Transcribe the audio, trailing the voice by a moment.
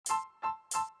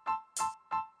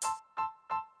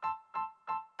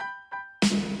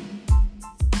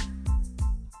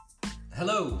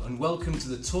Hello and welcome to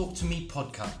the Talk to Me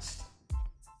podcast.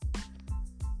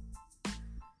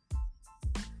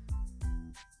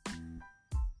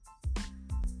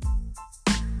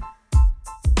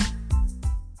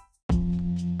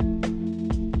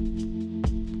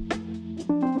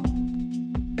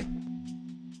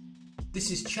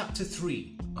 This is chapter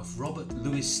 3 of Robert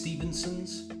Louis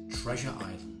Stevenson's Treasure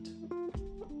Island.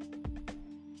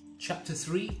 Chapter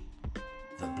 3,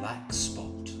 The Black Spot.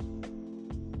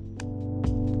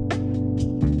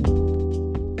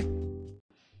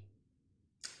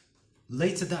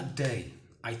 Later that day,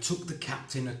 I took the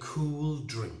captain a cool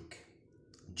drink.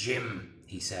 "Jim,"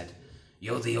 he said,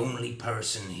 "you're the only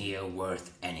person here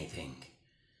worth anything.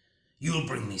 You'll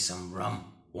bring me some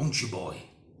rum, won't you, boy?"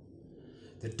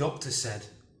 "The doctor said,"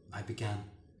 I began.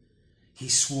 He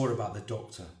swore about the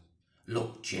doctor.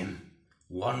 "Look, Jim,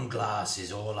 1 glass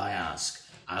is all I ask.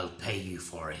 I'll pay you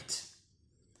for it."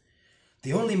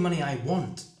 "The only money I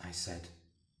want," I said,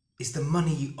 "is the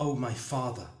money you owe my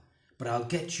father. But I'll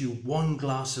get you 1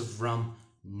 glass of rum,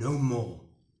 no more."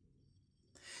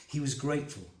 He was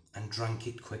grateful and drank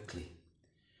it quickly.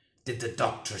 "Did the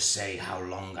doctor say how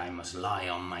long I must lie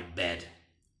on my bed?"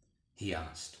 he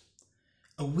asked.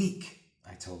 "A week,"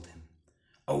 I told him.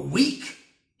 "A week?"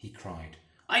 he cried.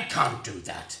 "I can't do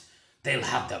that. They'll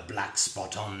have the black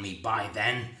spot on me by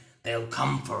then. They'll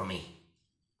come for me."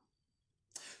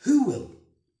 "Who will?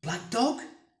 Black Dog?"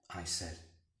 I said.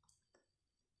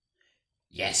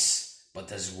 "Yes, but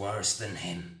there's worse than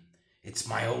him. It's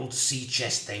my old sea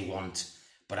chest they want,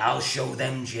 but I'll show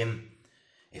them, Jim.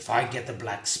 If I get the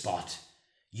black spot,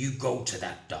 you go to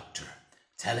that doctor.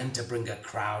 Tell him to bring a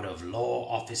crowd of law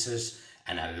officers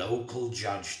and a local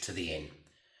judge to the inn.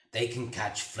 They can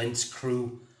catch Flint's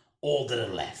crew, all that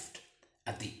are left,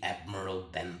 at the Admiral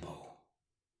Benbow.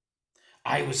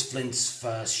 I was Flint's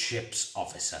first ship's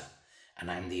officer,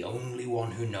 and I'm the only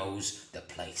one who knows the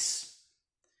place.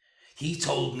 He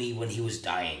told me when he was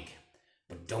dying,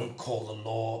 but don't call the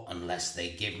law unless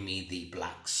they give me the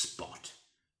black spot.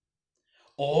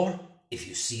 Or if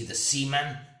you see the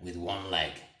seaman with 1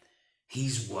 leg,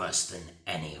 he's worse than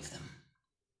any of them."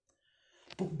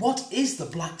 "But what is the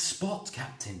black spot,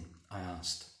 Captain?" I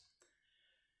asked.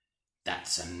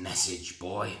 "That's a message,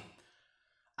 boy.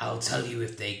 I'll tell you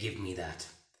if they give me that.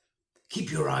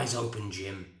 Keep your eyes open,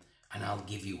 Jim, and I'll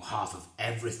give you half of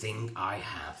everything I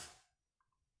have."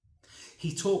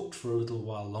 He talked for a little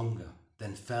while longer,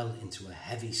 then fell into a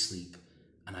heavy sleep,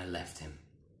 and I left him.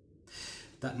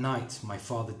 That night my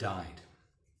father died.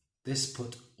 This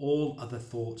put all other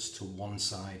thoughts to one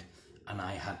side, and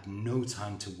I had no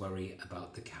time to worry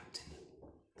about the captain.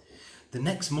 The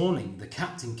next morning the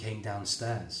captain came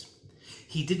downstairs.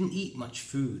 He didn't eat much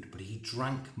food, but he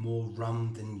drank more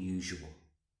rum than usual.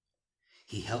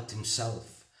 He helped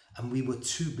himself, and we were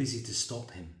too busy to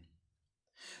stop him.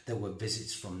 There were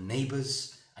visits from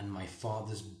neighbours and my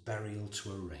father's burial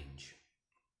to arrange.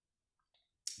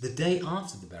 The day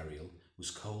after the burial was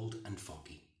cold and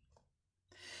foggy.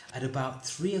 At about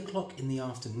 3 o'clock in the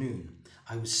afternoon,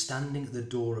 I was standing at the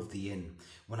door of the inn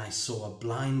when I saw a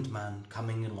blind man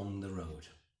coming along the road.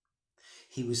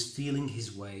 He was feeling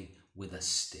his way with a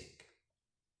stick.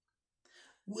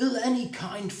 "Will any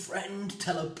kind friend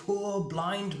tell a poor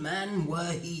blind man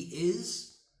where he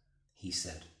is?" he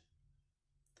said.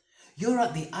 "You're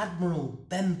at the Admiral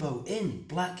Benbow Inn,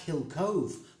 Black Hill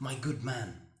Cove, my good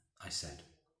man," I said.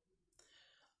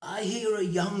 "I hear a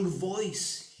young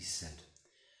voice," he said.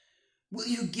 "Will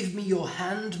you give me your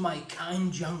hand, my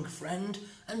kind young friend,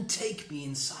 and take me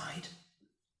inside?"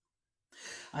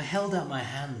 I held out my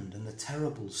hand, and the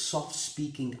terrible,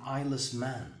 soft-speaking, eyeless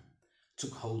man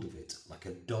took hold of it like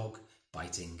a dog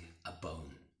biting a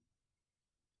bone.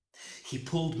 He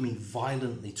pulled me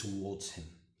violently towards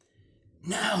him.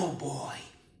 "Now, boy,"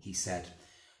 he said,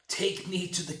 "take me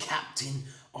to the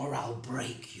captain or I'll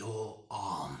break your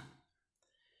arm."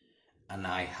 And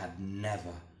I had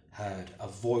never heard a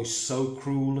voice so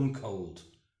cruel and cold.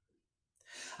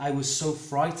 I was so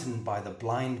frightened by the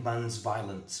blind man's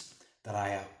violence that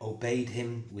I obeyed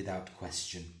him without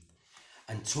question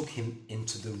and took him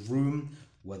into the room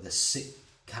where the sick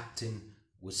captain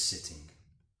was sitting.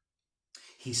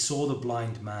 He saw the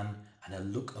blind man, and a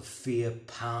look of fear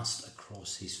passed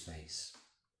across his face.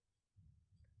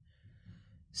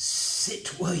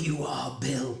 "Sit where you are,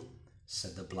 Bill,"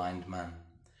 said the blind man.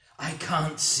 "I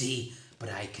can't see, but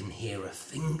I can hear a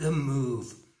finger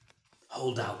move.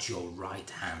 Hold out your right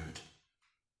hand."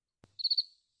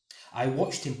 I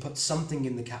watched him put something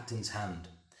in the captain's hand.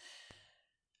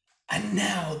 "And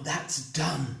now that's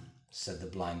done," said the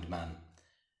blind man,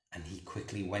 and he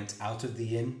quickly went out of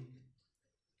the inn.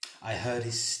 I heard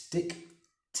his stick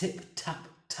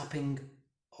tip-tap-tapping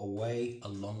away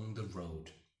along the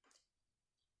road.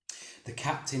 The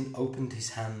captain opened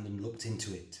his hand and looked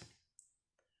into it.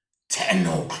 10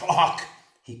 o'clock,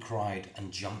 he cried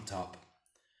and jumped up.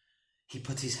 He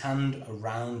put his hand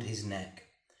around his neck,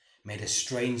 made a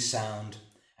strange sound,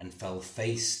 and fell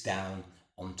face down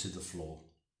onto the floor.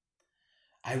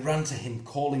 I ran to him,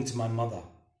 calling to my mother,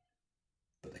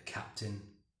 but the captain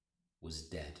was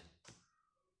dead.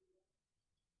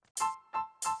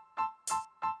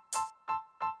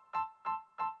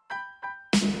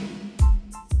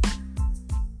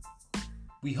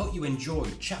 We hope you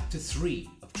enjoyed Chapter 3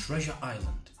 of Treasure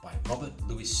Island by Robert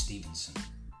Louis Stevenson.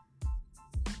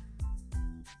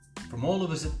 From all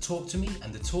of us at Talk to Me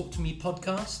and the Talk to Me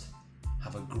podcast,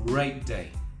 have a great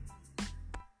day.